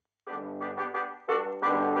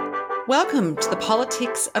Welcome to the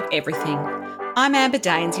Politics of Everything. I'm Amber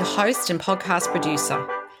Daines, your host and podcast producer.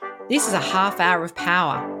 This is a half hour of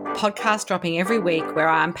power, a podcast dropping every week where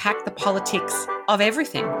I unpack the politics of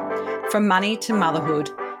everything, from money to motherhood,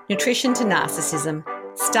 nutrition to narcissism,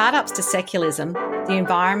 startups to secularism, the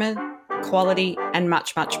environment, quality, and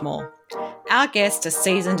much, much more. Our guests are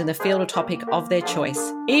seasoned in the field or topic of their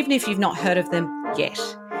choice, even if you've not heard of them yet.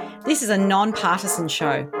 This is a non-partisan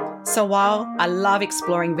show. So while I love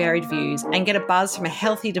exploring varied views and get a buzz from a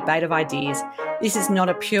healthy debate of ideas, this is not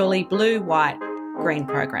a purely blue, white, green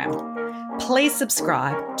program. Please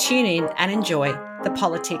subscribe, tune in and enjoy the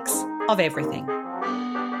politics of everything.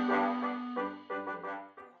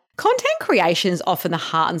 Content creation is often the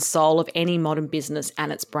heart and soul of any modern business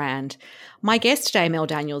and its brand. My guest today, Mel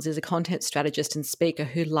Daniels, is a content strategist and speaker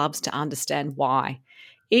who loves to understand why.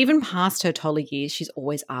 Even past her toddler years, she's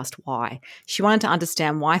always asked why. She wanted to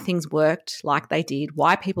understand why things worked like they did,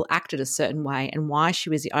 why people acted a certain way, and why she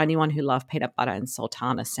was the only one who loved peanut butter and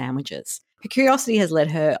sultana sandwiches. Her curiosity has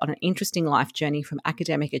led her on an interesting life journey from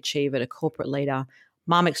academic achiever to corporate leader,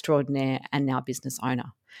 mum extraordinaire, and now business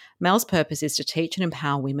owner. Mel's purpose is to teach and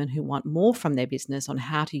empower women who want more from their business on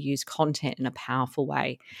how to use content in a powerful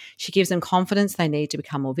way. She gives them confidence they need to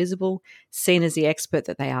become more visible, seen as the expert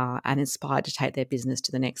that they are, and inspired to take their business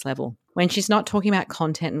to the next level. When she's not talking about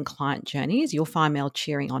content and client journeys, you'll find Mel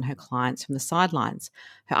cheering on her clients from the sidelines.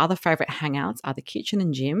 Her other favourite hangouts are the kitchen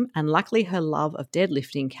and gym, and luckily her love of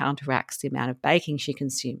deadlifting counteracts the amount of baking she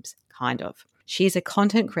consumes, kind of. She's a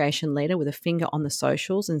content creation leader with a finger on the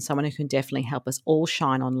socials and someone who can definitely help us all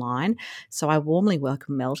shine online. So I warmly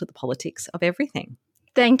welcome Mel to the Politics of Everything.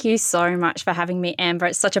 Thank you so much for having me, Amber.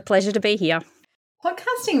 It's such a pleasure to be here.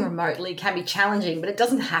 Podcasting remotely can be challenging, but it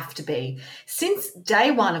doesn't have to be. Since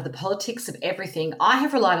day one of the Politics of Everything, I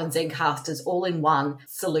have relied on Zencastr's all-in-one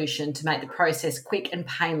solution to make the process quick and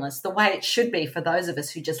painless, the way it should be for those of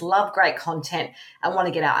us who just love great content and want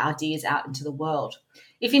to get our ideas out into the world.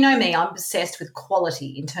 If you know me, I'm obsessed with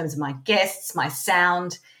quality in terms of my guests, my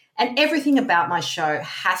sound, and everything about my show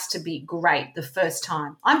has to be great the first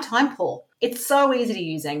time. I'm time poor. It's so easy to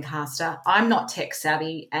use Zencastr. I'm not tech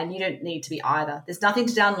savvy and you don't need to be either. There's nothing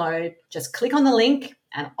to download. Just click on the link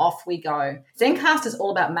and off we go. Zencastr is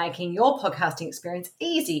all about making your podcasting experience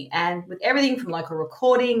easy, and with everything from local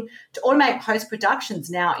recording to automatic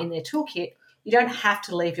post-productions now in their toolkit, you don't have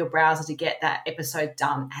to leave your browser to get that episode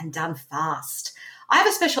done, and done fast. I have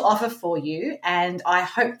a special offer for you, and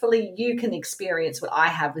hopefully you can experience what I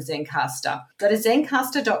have with Zencastr. Go to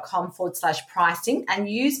zencastr.com/pricing and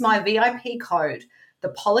use my VIP code, the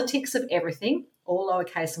Politics of Everything, all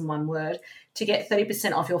lowercase in one word, to get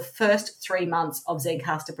 30% off your first 3 months of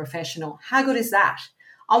Zencastr Professional. How good is that?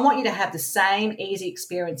 I want you to have the same easy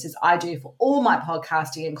experiences I do for all my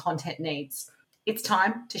podcasting and content needs. It's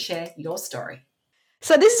time to share your story.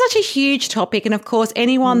 So this is such a huge topic, and of course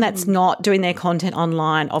anyone that's not doing their content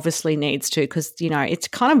online obviously needs to, because, you know, it's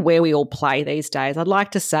kind of where we all play these days. I'd like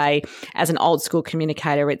to say, as an old school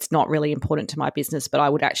communicator, it's not really important to my business, but I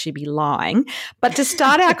would actually be lying. But to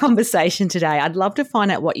start our conversation today, I'd love to find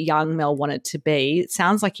out what young Mel wanted to be. It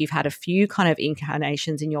sounds like you've had a few kind of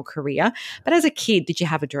incarnations in your career, but as a kid, did you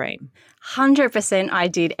have a dream? 100% I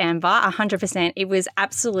did, Amber, 100%. It was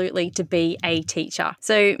absolutely to be a teacher.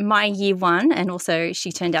 So my year one, and also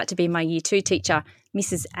she turned out to be my year two teacher,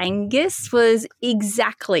 Mrs. Angus, was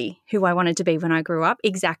exactly who I wanted to be when I grew up.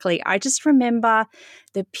 Exactly. I just remember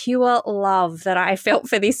the pure love that I felt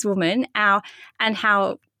for this woman and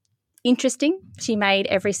how interesting she made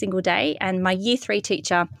every single day. And my year three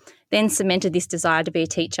teacher then cemented this desire to be a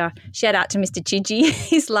teacher. Shout out to Mr. Chidgey.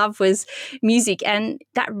 His love was music, and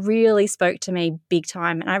that really spoke to me big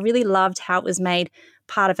time. And I really loved how it was made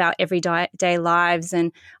part of our everyday lives,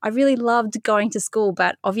 and I really loved going to school.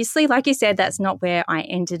 But obviously, like you said, that's not where I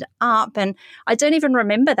ended up, and I don't even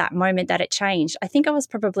remember that moment that it changed. I think I was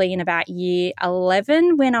probably in about year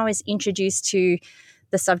 11 when I was introduced to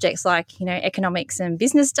the subjects like, you know, economics and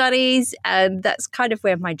business studies, and that's kind of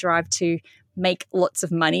where my drive to make lots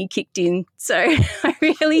of money kicked in. So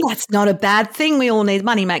That's not a bad thing. We all need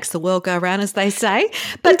money, makes the world go round, as they say.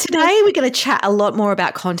 But today we're going to chat a lot more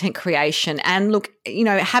about content creation. And look, you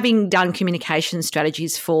know, having done communication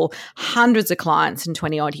strategies for hundreds of clients in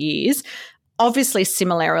 20 odd years, obviously,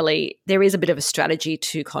 similarly, there is a bit of a strategy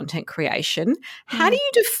to content creation. How do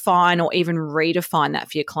you define or even redefine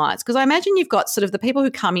that for your clients? Because I imagine you've got sort of the people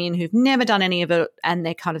who come in who've never done any of it and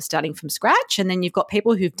they're kind of starting from scratch, and then you've got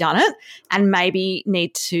people who've done it and maybe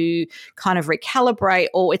need to kind of recalibrate,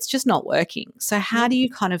 or it's just not working. So how do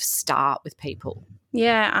you kind of start with people?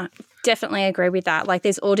 Yeah, Definitely agree with that. Like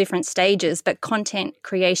there's all different stages, but content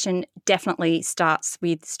creation definitely starts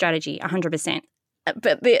with strategy, 100%.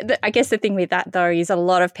 But I guess the thing with that, though, is a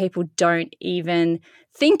lot of people don't even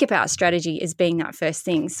think about strategy as being that first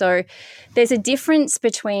thing. So there's a difference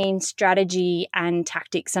between strategy and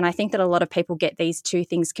tactics. And I think that a lot of people get these two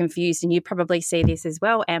things confused. And you probably see this as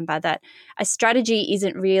well, Amber, that a strategy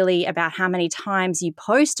isn't really about how many times you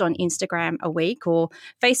post on Instagram a week or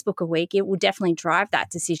Facebook a week. It will definitely drive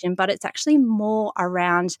that decision, but it's actually more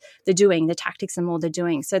around the doing. The tactics are more the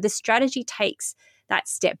doing. So the strategy takes that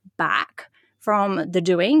step back from the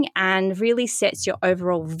doing and really sets your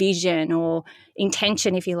overall vision or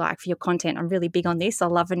intention, if you like, for your content. I'm really big on this. I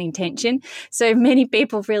love an intention. So many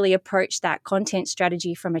people really approach that content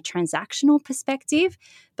strategy from a transactional perspective,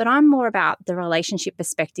 but I'm more about the relationship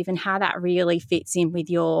perspective and how that really fits in with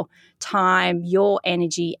your time, your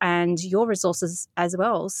energy, and your resources as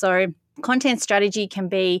well. So content strategy can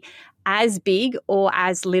be as big or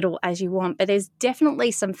as little as you want, but there's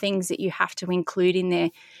definitely some things that you have to include in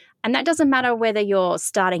there. And that doesn't matter whether you're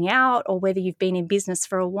starting out or whether you've been in business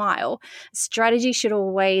for a while. Strategy should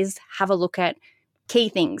always have a look at key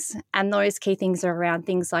things. And those key things are around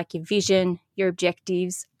things like your vision, your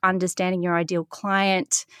objectives, understanding your ideal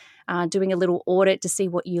client, doing a little audit to see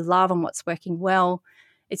what you love and what's working well.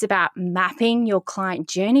 It's about mapping your client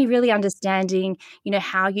journey, really understanding,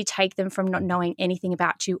 how you take them from not knowing anything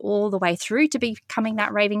about you all the way through to becoming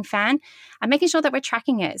that raving fan, and making sure that we're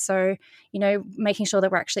tracking it. So, making sure that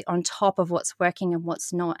we're actually on top of what's working and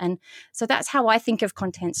what's not. And so that's how I think of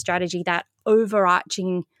content strategy, that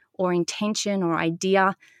overarching or intention or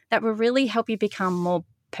idea that will really help you become more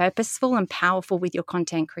purposeful and powerful with your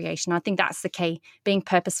content creation. I think that's the key, being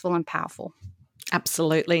purposeful and powerful.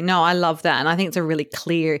 Absolutely. No, I love that. And I think it's a really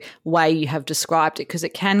clear way you have described it, because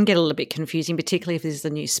it can get a little bit confusing, particularly if this is a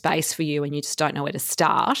new space for you and you just don't know where to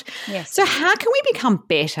start. Yes. So how can we become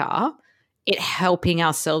better at helping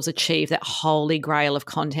ourselves achieve that holy grail of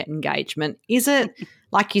content engagement? Is it,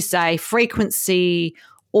 like you say, frequency,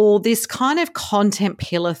 or this kind of content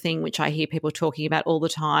pillar thing, which I hear people talking about all the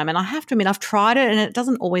time? And I have to admit, I've tried it and it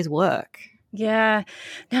doesn't always work. Yeah.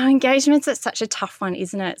 Now, engagement's such a tough one,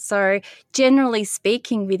 isn't it? So generally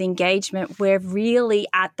speaking, with engagement, we're really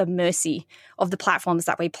at the mercy of the platforms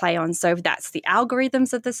that we play on. So that's the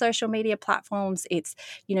algorithms of the social media platforms. It's,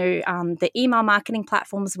 the email marketing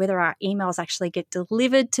platforms, whether our emails actually get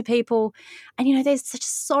delivered to people. And, there's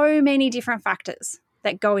so many different factors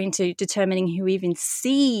that go into determining who even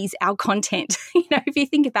sees our content. If you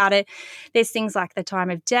think about it, there's things like the time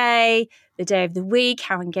of day, the day of the week,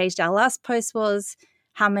 how engaged our last post was,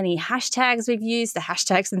 how many hashtags we've used, the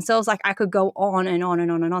hashtags themselves. Like I could go on and on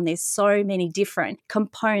and on and on. There's so many different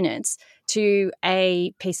components to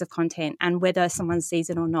a piece of content and whether someone sees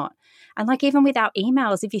it or not. And like even with our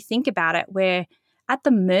emails, if you think about it, we're at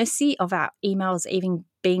the mercy of our emails even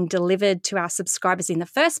being delivered to our subscribers in the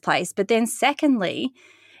first place. But then secondly,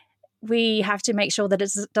 we have to make sure that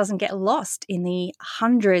it doesn't get lost in the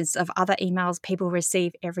hundreds of other emails people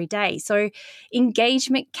receive every day. So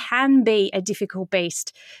engagement can be a difficult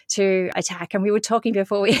beast to attack. And we were talking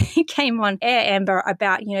before we came on air, Amber,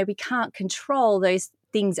 about, we can't control those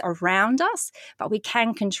things around us, but we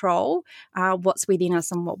can control what's within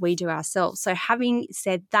us and what we do ourselves. So having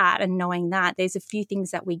said that and knowing that, there's a few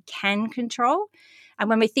things that we can control. And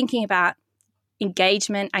when we're thinking about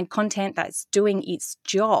engagement and content that's doing its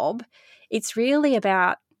job, it's really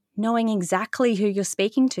about knowing exactly who you're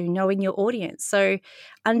speaking to, knowing your audience. So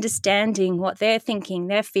understanding what they're thinking,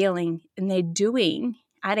 they're feeling, and they're doing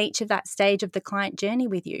at each of that stage of the client journey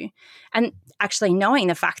with you. And actually knowing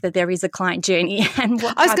the fact that there is a client journey. And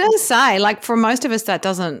what I was going to say, like for most of us, that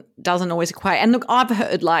doesn't always equate. And look, I've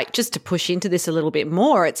heard, like, just to push into this a little bit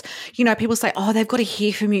more, it's, people say, oh, they've got to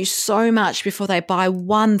hear from you so much before they buy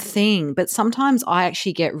one thing. But sometimes I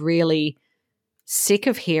actually get really sick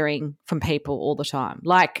of hearing from people all the time.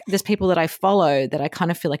 Like there's people that I follow that I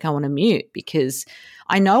kind of feel like I want to mute because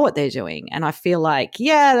I know what they're doing and I feel like,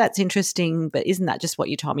 yeah, that's interesting, but isn't that just what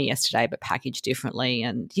you told me yesterday but packaged differently?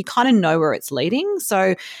 And you kind of know where it's leading.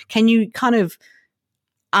 So can you kind of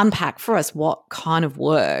unpack for us what kind of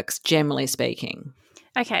works, generally speaking?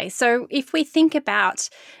 Okay, so if we think about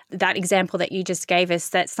that example that you just gave us,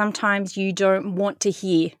 that sometimes you don't want to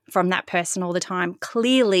hear from that person all the time.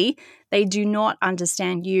 Clearly, they do not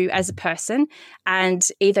understand you as a person, and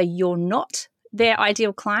either you're not their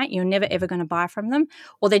ideal client, you're never ever going to buy from them,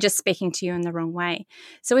 or they're just speaking to you in the wrong way.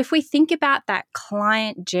 So if we think about that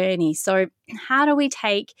client journey, so how do we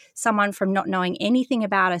take someone from not knowing anything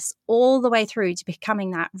about us all the way through to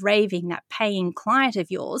becoming that raving, that paying client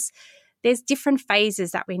of yours? there's different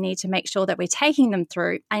phases that we need to make sure that we're taking them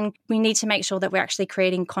through, and we need to make sure that we're actually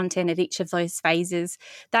creating content at each of those phases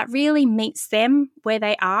that really meets them where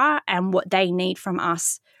they are and what they need from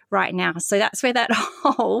us right now. So that's where that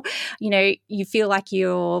whole, you feel like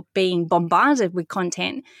you're being bombarded with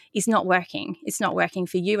content is not working. It's not working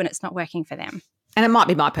for you and it's not working for them. And it might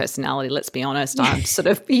be my personality, let's be honest. I'm sort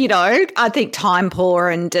of, I think time poor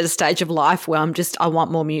and at a stage of life where I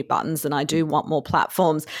want more mute buttons than I do want more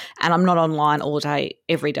platforms. And I'm not online all day,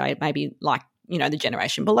 every day, maybe like, the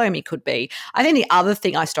generation below me could be. I think the other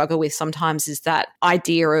thing I struggle with sometimes is that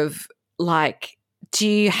idea of like, do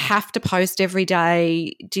you have to post every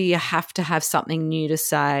day? Do you have to have something new to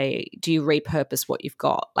say? Do you repurpose what you've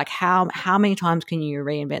got? Like how many times can you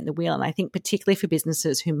reinvent the wheel? And I think particularly for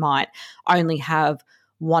businesses who might only have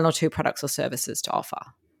one or two products or services to offer.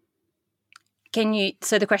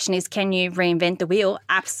 So the question is, can you reinvent the wheel?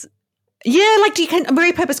 Yeah, like you can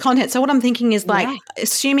repurpose content. So what I'm thinking is like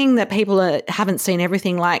assuming that people haven't seen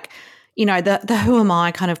everything, like the who am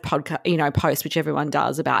I kind of podcast, post, which everyone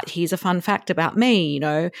does about here's a fun fact about me,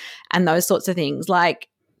 and those sorts of things. Like,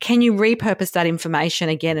 can you repurpose that information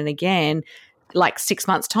again and again, like 6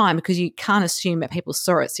 months' time? Because you can't assume that people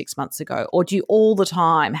saw it 6 months ago. Or do you all the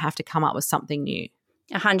time have to come up with something new?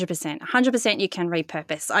 100% you can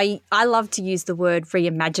repurpose. I love to use the word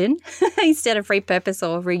reimagine instead of repurpose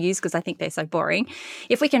or reuse because I think they're so boring.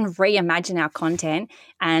 If we can reimagine our content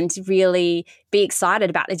and really be excited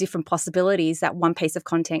about the different possibilities that one piece of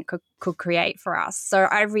content could create for us. So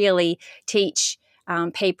I really teach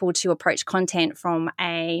people to approach content from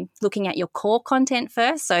looking at your core content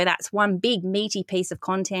first. So that's one big meaty piece of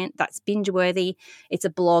content that's binge-worthy. It's a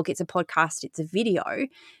blog, it's a podcast, it's a video.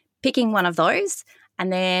 Picking one of those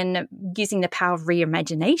and then using the power of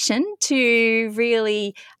reimagination to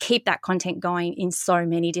really keep that content going in so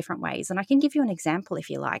many different ways. And I can give you an example if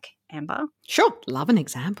you like, Amber. Sure. Love an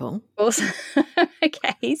example. Awesome.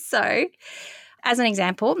 Okay. So as an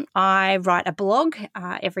example, I write a blog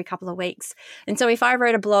every couple of weeks. And so if I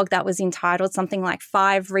wrote a blog that was entitled something like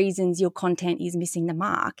 5 reasons your content is missing the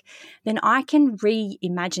mark, then I can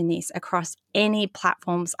reimagine this across any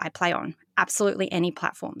platforms I play on. Absolutely any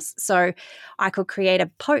platforms. So I could create a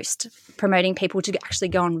post promoting people to actually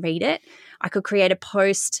go and read it. I could create a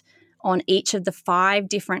post on each of the 5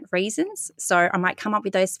 different reasons. So I might come up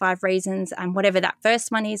with those 5 reasons, and whatever that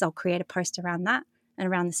first one is, I'll create a post around that and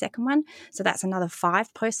around the second one. So that's another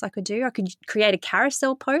 5 posts I could do. I could create a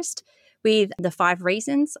carousel post with the 5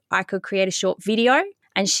 reasons. I could create a short video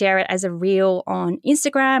and share it as a reel on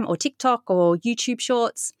Instagram or TikTok or YouTube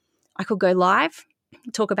Shorts. I could go live,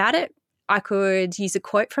 talk about it. I could use a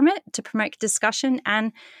quote from it to promote discussion,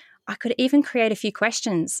 and I could even create a few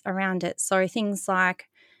questions around it. So things like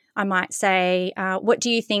I might say, what do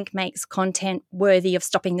you think makes content worthy of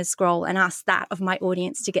stopping the scroll, and ask that of my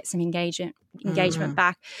audience to get some engagement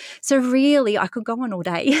back. So really, I could go on all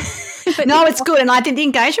day. No, it's good. And I think the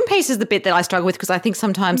engagement piece is the bit that I struggle with because I think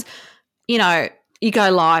sometimes, you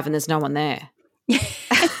go live and there's no one there.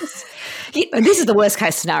 This is the worst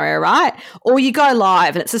case scenario, right? Or you go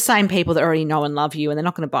live and it's the same people that already know and love you and they're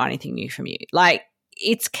not going to buy anything new from you. Like,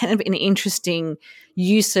 it's kind of an interesting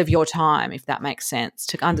use of your time, if that makes sense,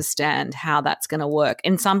 to understand how that's going to work.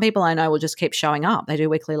 And some people I know will just keep showing up. They do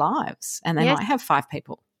weekly lives and they might have 5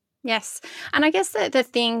 people. Yes. And I guess the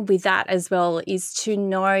thing with that as well is to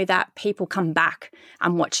know that people come back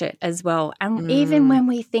and watch it as well. And even when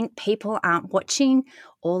we think people aren't watching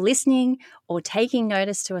or listening or taking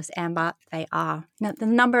notice to us, Amber, they are. Now, the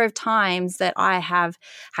number of times that I have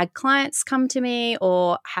had clients come to me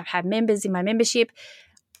or have had members in my membership,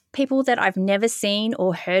 people that I've never seen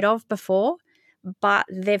or heard of before, but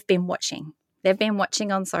they've been watching. They've been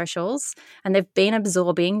watching on socials and they've been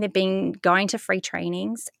absorbing, they've been going to free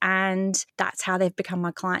trainings, and that's how they've become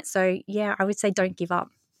my clients. So, yeah, I would say don't give up.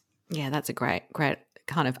 Yeah, that's a great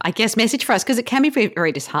kind of, I guess, message for us, because it can be very,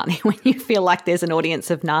 very disheartening when you feel like there's an audience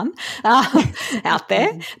of none out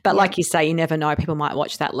there. But like you say, you never know. People might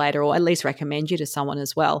watch that later or at least recommend you to someone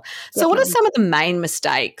as well. So what are some of the main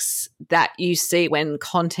mistakes that you see when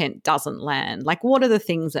content doesn't land? Like, what are the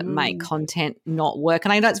things that make content not work?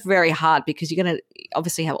 And I know it's very hard because you're going to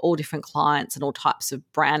obviously have all different clients and all types of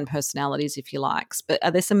brand personalities, if you like. But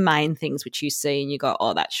are there some main things which you see and you go,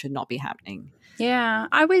 oh, that should not be happening? Yeah,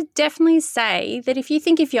 I would definitely say that if you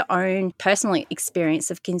think of your own personal experience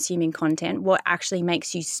of consuming content, what actually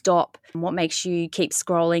makes you stop, what makes you keep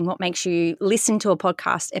scrolling, what makes you listen to a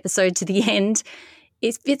podcast episode to the end,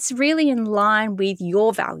 if it's really in line with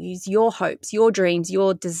your values, your hopes, your dreams,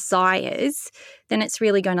 your desires, then it's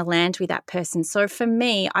really going to land with that person. So for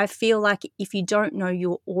me, I feel like if you don't know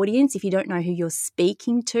your audience, if you don't know who you're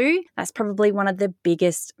speaking to, that's probably one of the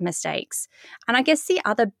biggest mistakes. And I guess the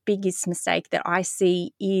other biggest mistake that I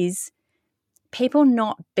see is people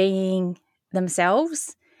not being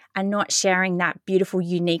themselves and not sharing that beautiful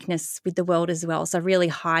uniqueness with the world as well. So really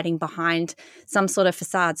hiding behind some sort of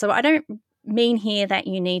facade. So I don't mean here that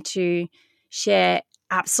you need to share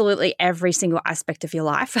absolutely every single aspect of your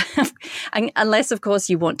life, unless, of course,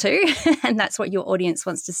 you want to, and that's what your audience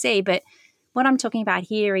wants to see. But what I'm talking about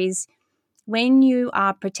here is when you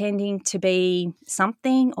are pretending to be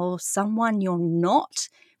something or someone you're not,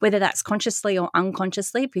 whether that's consciously or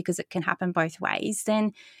unconsciously, because it can happen both ways,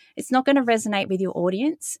 then it's not going to resonate with your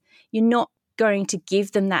audience. You're not going to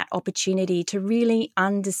give them that opportunity to really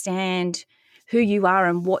understand who you are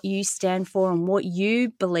and what you stand for and what you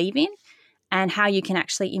believe in and how you can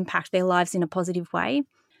actually impact their lives in a positive way.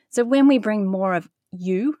 So when we bring more of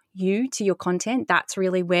you to your content, that's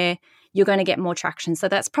really where you're going to get more traction. So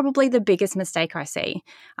that's probably the biggest mistake I see,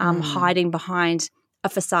 hiding behind a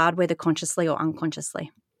facade, whether consciously or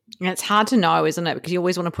unconsciously. And it's hard to know, isn't it? Because you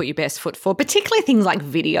always want to put your best foot forward, particularly things like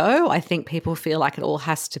video. I think people feel like it all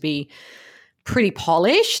has to be pretty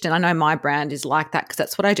polished. And I know my brand is like that because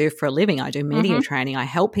that's what I do for a living. I do media training. I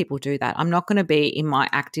help people do that. I'm not going to be in my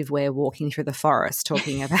active wear walking through the forest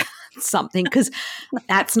talking about something because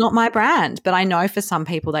that's not my brand. But I know for some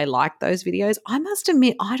people they like those videos. I must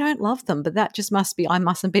admit I don't love them, but that just must be, I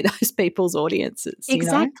mustn't be those people's audiences.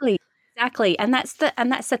 Exactly. Exactly. And that's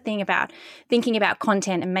the thing about thinking about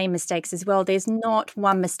content and making mistakes as well. There's not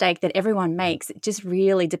one mistake that everyone makes. It just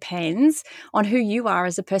really depends on who you are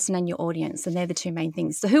as a person and your audience. And they're the two main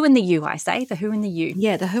things. The who and the you, I say, the who and the you.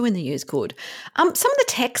 Yeah, the who and the you is good. Some of the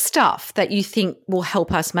tech stuff that you think will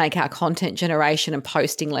help us make our content generation and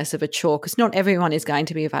posting less of a chore, because not everyone is going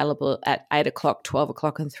to be available at 8 o'clock, 12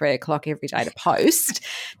 o'clock and 3 o'clock every day to post.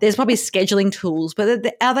 There's probably scheduling tools, but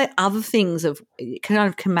are there other things of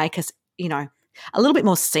can make us a little bit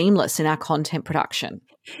more seamless in our content production?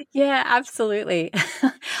 Yeah, absolutely.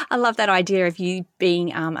 I love that idea of you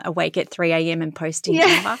being awake at 3 a.m. and posting.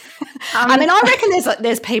 Yeah. I reckon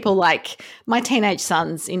there's people like my teenage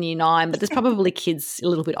son's in year 9, but there's probably kids a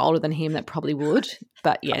little bit older than him that probably would.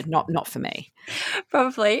 But yeah, not for me.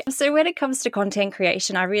 Probably. So when it comes to content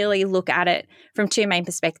creation, I really look at it from two main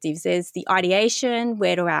perspectives. There's the ideation,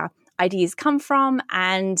 where do our ideas come from,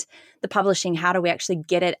 and the publishing, how do we actually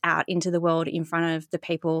get it out into the world in front of the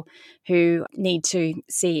people who need to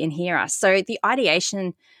see and hear us. So the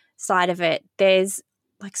ideation side of it, there's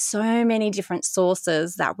like so many different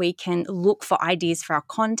sources that we can look for ideas for our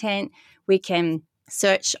content. We can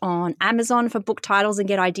search on Amazon for book titles and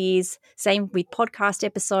get ideas. Same with podcast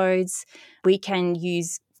episodes. We can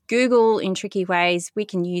use Google in tricky ways. We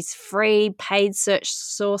can use free paid search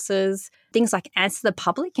sources, things like Answer the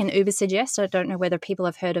Public and Ubersuggest. I don't know whether people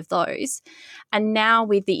have heard of those. And now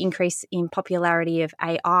with the increase in popularity of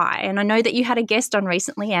AI, and I know that you had a guest on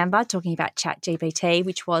recently, Amber, talking about ChatGPT,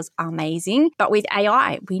 which was amazing. But with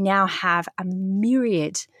AI, we now have a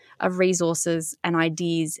myriad of resources and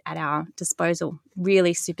ideas at our disposal.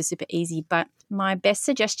 Really super, super easy. But my best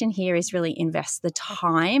suggestion here is really invest the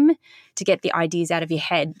time to get the ideas out of your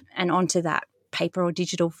head and onto that paper or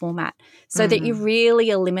digital format so that you're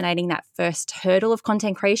really eliminating that first hurdle of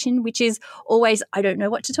content creation, which is always, I don't know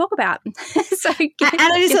what to talk about. Is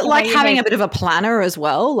it like having a bit of a planner as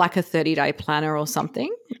well, like a 30-day planner or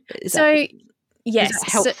something? Yes. Is that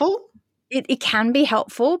helpful? It can be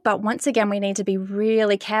helpful, but once again, we need to be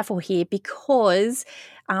really careful here because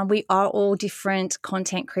we are all different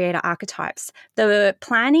content creator archetypes. The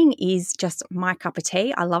planning is just my cup of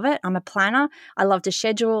tea. I love it. I'm a planner. I love to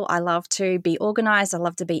schedule. I love to be organized. I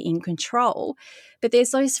love to be in control. But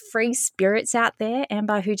there's those free spirits out there,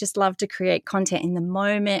 Amber, who just love to create content in the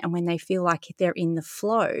moment and when they feel like they're in the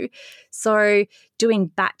flow. So doing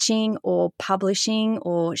batching or publishing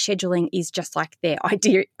or scheduling is just like their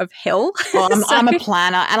idea of hell. Well, I'm a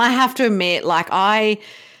planner, and I have to admit,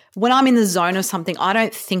 when I'm in the zone of something, I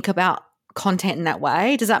don't think about content in that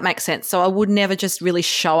way. Does that make sense? So I would never just really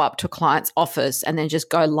show up to a client's office and then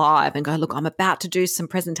just go live and go, look, I'm about to do some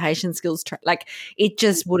presentation skills. It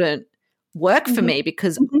just wouldn't work for me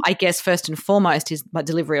because I guess first and foremost is my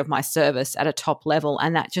delivery of my service at a top level,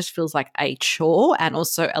 and that just feels like a chore and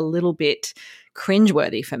also a little bit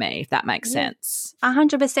cringeworthy for me, if that makes sense.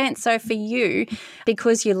 100%. So for you,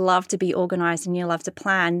 because you love to be organized and you love to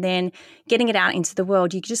plan, then getting it out into the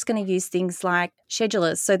world, you're just going to use things like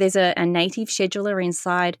schedulers. So there's a native scheduler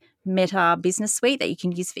inside Meta Business Suite that you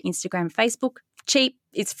can use for Instagram, Facebook. cheap,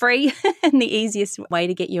 it's free, and the easiest way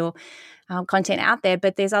to get your content out there.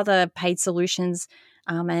 But there's other paid solutions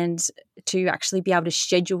and to actually be able to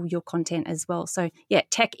schedule your content as well. So, yeah,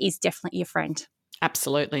 tech is definitely your friend.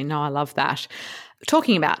 Absolutely. No, I love that.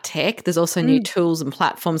 Talking about tech, there's also new tools and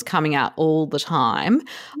platforms coming out all the time.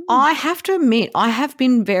 I have to admit, I have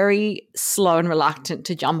been very slow and reluctant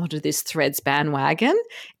to jump onto this Threads bandwagon.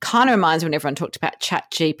 Kind of reminds me when everyone talked about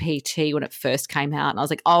ChatGPT when it first came out. And I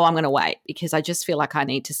was like, oh, I'm going to wait because I just feel like I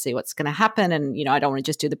need to see what's going to happen. And, I don't want to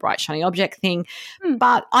just do the bright, shiny object thing.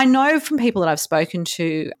 But I know from people that I've spoken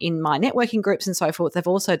to in my networking groups and so forth, they've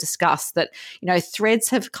also discussed that, Threads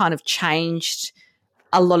have kind of changed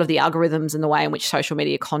a lot of the algorithms and the way in which social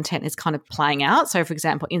media content is kind of playing out. So, for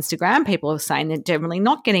example, Instagram, people are saying they're generally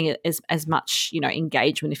not getting as much,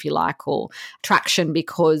 engagement, if you like, or traction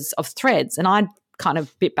because of Threads. And I'm kind of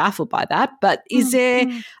a bit baffled by that. But is there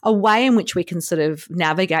a way in which we can sort of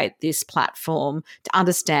navigate this platform to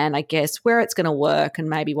understand, I guess, where it's going to work and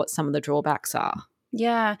maybe what some of the drawbacks are?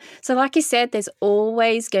 Yeah. So like you said, there's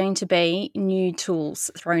always going to be new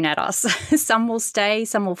tools thrown at us. Some will stay,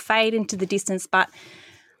 some will fade into the distance, but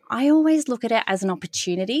I always look at it as an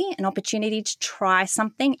opportunity to try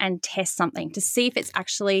something and test something to see if it's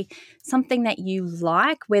actually something that you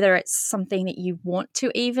like, whether it's something that you want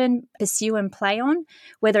to even pursue and play on,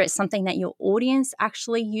 whether it's something that your audience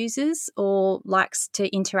actually uses or likes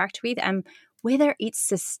to interact with, and whether it's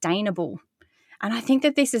sustainable. And I think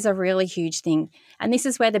that this is a really huge thing. And this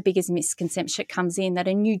is where the biggest misconception comes in, that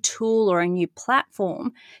a new tool or a new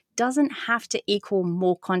platform doesn't have to equal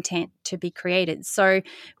more content to be created. So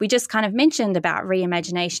we just kind of mentioned about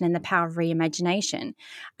reimagination and the power of reimagination.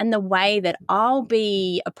 And the way that I'll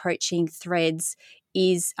be approaching Threads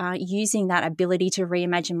is using that ability to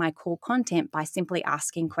reimagine my core content by simply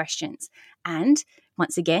asking questions. And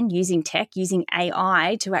once again, using tech, using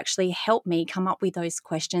AI to actually help me come up with those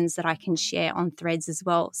questions that I can share on Threads as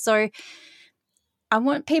well. So I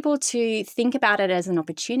want people to think about it as an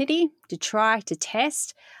opportunity to try, to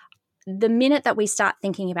test. The minute that we start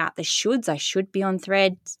thinking about the shoulds, I should be on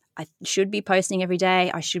Threads, I should be posting every day,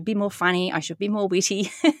 I should be more funny, I should be more witty,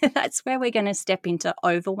 that's where we're going to step into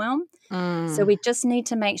overwhelm. So we just need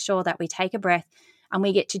to make sure that we take a breath and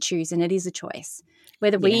we get to choose, and it is a choice,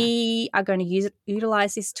 whether we are going to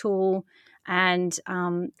utilize this tool. And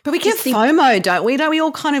but we get FOMO, don't we? Don't we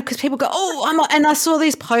all kind of, because people go, oh, and I saw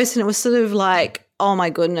these posts and it was sort of like, oh my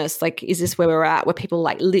goodness, like, is this where we're at? Where people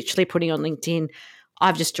like literally putting on LinkedIn,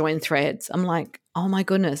 I've just joined Threads. I'm like, oh my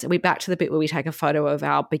goodness. Are we back to the bit where we take a photo of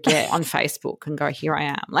our baguette on Facebook and go, here I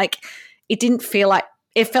am? Like, it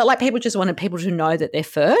felt like people just wanted people to know that they're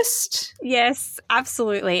first. Yes,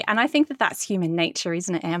 absolutely. And I think that that's human nature,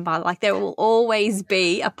 isn't it, Amber? Like, there will always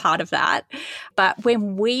be a part of that. But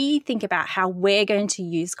when we think about how we're going to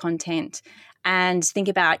use content and think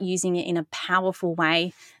about using it in a powerful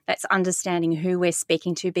way, that's understanding who we're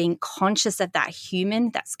speaking to, being conscious of that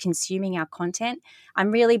human that's consuming our content,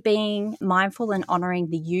 I'm really being mindful and honouring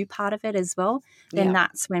the you part of it as well, then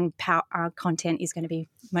that's when our content is going to be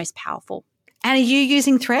most powerful. And are you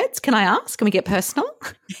using Threads? Can I ask? Can we get personal?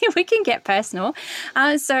 We can get personal.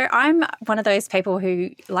 So I'm one of those people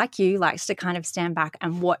who, like you, likes to kind of stand back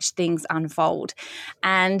and watch things unfold.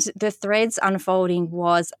 And the Threads unfolding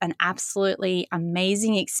was an absolutely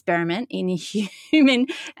amazing experiment in human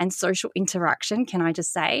and social interaction, can I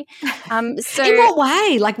just say? So in what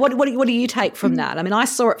way? Like, what do you take from that? I mean, I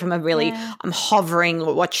saw it from a really, I'm hovering,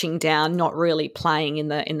 watching down, not really playing in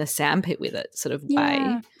the sandpit with it sort of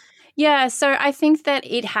way. Yeah, so I think that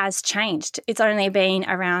it has changed. It's only been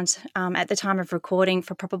around at the time of recording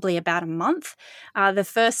for probably about a month. The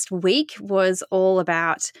first week was all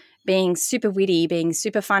about being super witty, being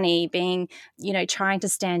super funny, being, trying to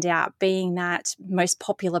stand out, being that most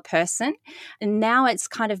popular person. And now it's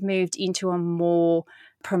kind of moved into a more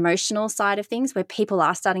promotional side of things where people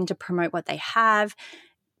are starting to promote what they have,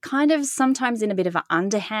 kind of sometimes in a bit of an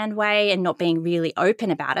underhand way and not being really open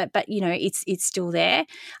about it, but it's still there.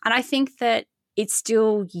 And I think that it's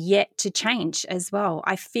still yet to change as well.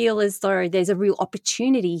 I feel as though there's a real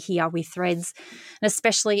opportunity here with Threads, and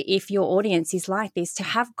especially if your audience is like this, to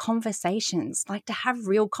have conversations, like to have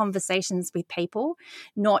real conversations with people,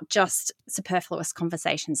 not just superfluous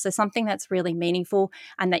conversations. So something that's really meaningful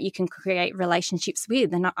and that you can create relationships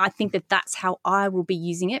with. And I think that that's how I will be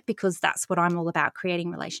using it, because that's what I'm all about, creating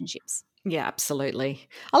relationships. Yeah, absolutely.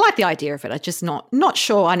 I like the idea of it. I'm just not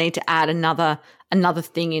sure I need to add another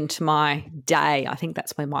thing into my day. I think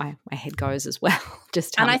that's where my head goes as well.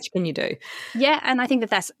 Just how much can you do? Yeah, and I think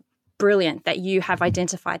that that's brilliant that you have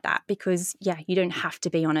identified that, because, you don't have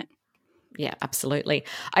to be on it. Yeah, absolutely.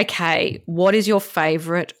 Okay, what is your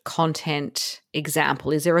favorite content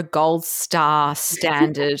example? Is there a gold star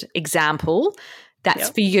standard example that's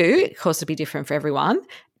Yep. for you? Of course, it'll be different for everyone.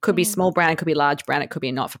 Could be Mm. small brand, could be large brand, it could be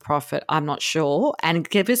a not-for-profit. I'm not sure. And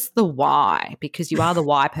give us the why, because you are the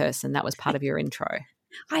why person. That was part of your intro.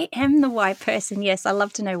 I am the why person. Yes, I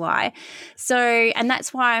love to know why. So, and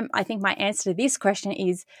that's why I think my answer to this question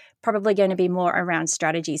is probably going to be more around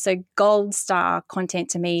strategy. So, gold star content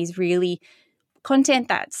to me is really content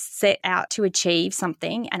that's set out to achieve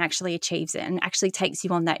something and actually achieves it and actually takes you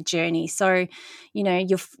on that journey. So,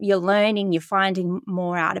 you're learning, you're finding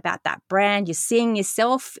more out about that brand, you're seeing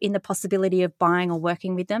yourself in the possibility of buying or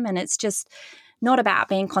working with them, and it's just not about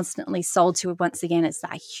being constantly sold to. Once again, it's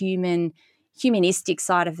that humanistic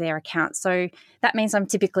side of their account. So that means I'm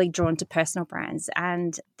typically drawn to personal brands,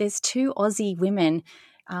 and there's two Aussie women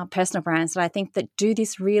personal brands that I think that do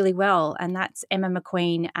this really well, and that's Emma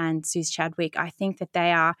McQueen and Suze Chadwick. I think that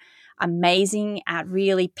they are amazing at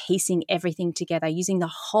really piecing everything together, using the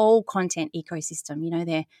whole content ecosystem,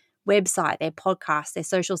 their website, their podcast, their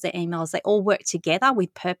socials, their emails, they all work together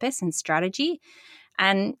with purpose and strategy.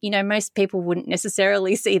 And, most people wouldn't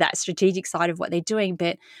necessarily see that strategic side of what they're doing,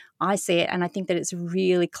 but I see it, and I think that it's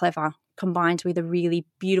really clever combined with a really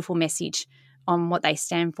beautiful message on what they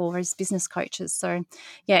stand for as business coaches. So,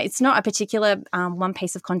 yeah, it's not a particular one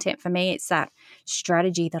piece of content for me. It's that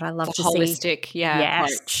strategy that I love to see. Holistic,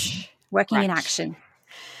 Yes, approach. working in action.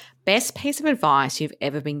 Best piece of advice you've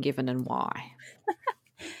ever been given and why?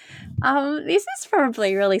 This is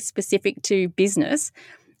probably really specific to business,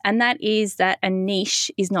 and that is that a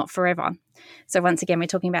niche is not forever. So once again, we're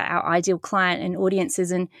talking about our ideal client and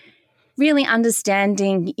audiences, and really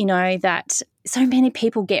understanding, that so many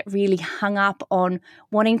people get really hung up on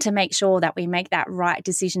wanting to make sure that we make that right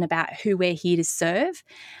decision about who we're here to serve,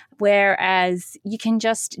 whereas you can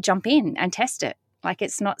just jump in and test it. Like,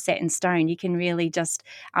 it's not set in stone. You can really just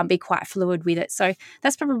be quite fluid with it. So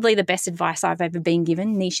that's probably the best advice I've ever been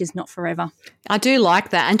given. Niche is not forever. I do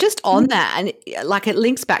like that. And just on that, and like it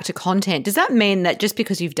links back to content, does that mean that just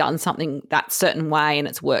because you've done something that certain way and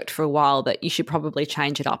it's worked for a while that you should probably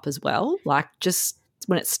change it up as well? Like, just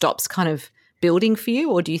when it stops kind of building for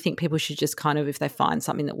you? Or do you think people should just kind of, if they find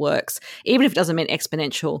something that works, even if it doesn't mean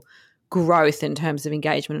exponential growth in terms of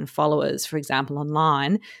engagement and followers, for example,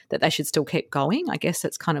 online, that they should still keep going? I guess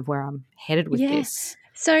that's kind of where I'm headed with this.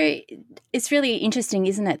 So it's really interesting,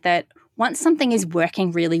 isn't it, that once something is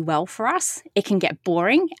working really well for us, it can get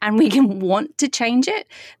boring and we can want to change it,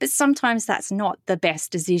 but sometimes that's not the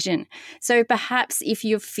best decision. So perhaps if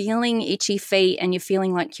you're feeling itchy feet and you're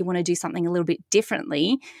feeling like you want to do something a little bit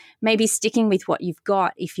differently, maybe sticking with what you've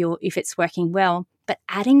got if it's working well, but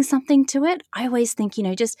adding something to it, I always think,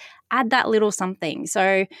 just add that little something.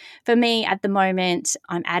 So for me at the moment,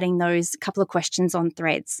 I'm adding those couple of questions on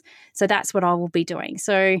Threads. So that's what I will be doing.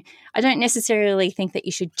 So I don't necessarily think that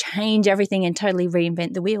you should change everything and totally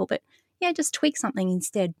reinvent the wheel, but yeah, just tweak something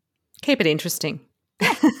instead. Keep it interesting.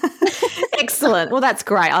 Excellent. Well, that's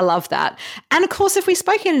great. I love that. And of course, if we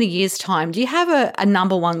spoke in a year's time, do you have a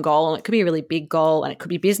number one goal? And it could be a really big goal and it could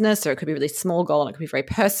be business, or it could be a really small goal and it could be very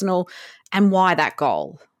personal. And why that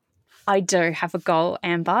goal? I do have a goal,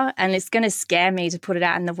 Amber, and it's going to scare me to put it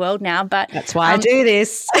out in the world now. But that's why I do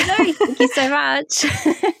this. I know. Thank you so much.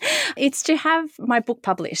 It's to have my book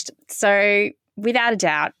published. So without a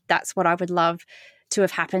doubt, that's what I would love to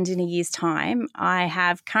have happened in a year's time. I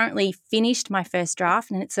have currently finished my first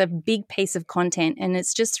draft, and it's a big piece of content, and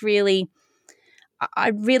it's just really,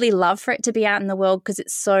 I really love for it to be out in the world because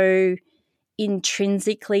it's so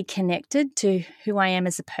intrinsically connected to who I am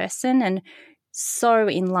as a person and so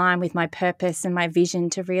in line with my purpose and my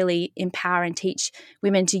vision to really empower and teach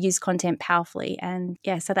women to use content powerfully. And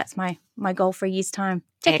yeah, so that's my goal for a year's time.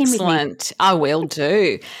 Check Excellent. in with me. I will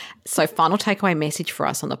do. So final takeaway message for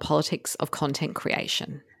us on the politics of content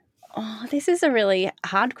creation. Oh, this is a really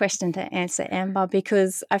hard question to answer, Amber,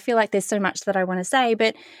 because I feel like there's so much that I want to say,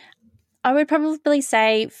 but I would probably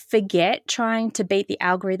say forget trying to beat the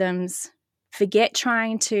algorithms. Forget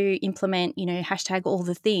trying to implement, hashtag all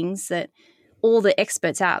the things that all the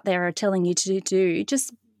experts out there are telling you to do.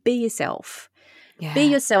 Just be yourself. Yeah. Be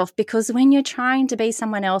yourself, because when you're trying to be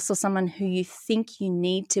someone else or someone who you think you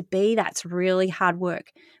need to be, that's really hard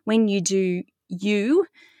work. When you do you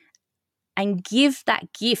and give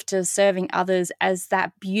that gift of serving others as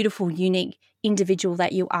that beautiful, unique individual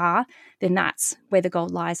that you are, then that's where the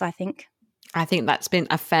gold lies, I think. I think that's been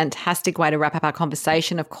a fantastic way to wrap up our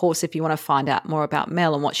conversation. Of course, if you want to find out more about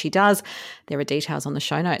Mel and what she does, there are details on the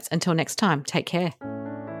show notes. Until next time, take care.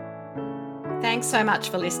 Thanks so much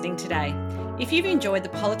for listening today. If you've enjoyed the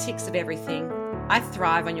politics of everything, I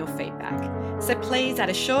thrive on your feedback. So please add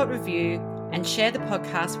a short review and share the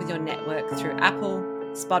podcast with your network through Apple,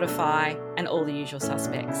 Spotify, and all the usual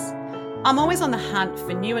suspects. I'm always on the hunt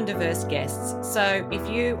for new and diverse guests, so if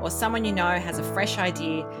you or someone you know has a fresh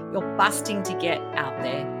idea you're busting to get out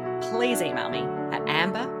there, please email me at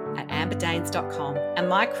amber@amberdanes.com and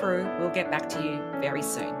my crew will get back to you very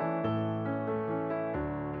soon.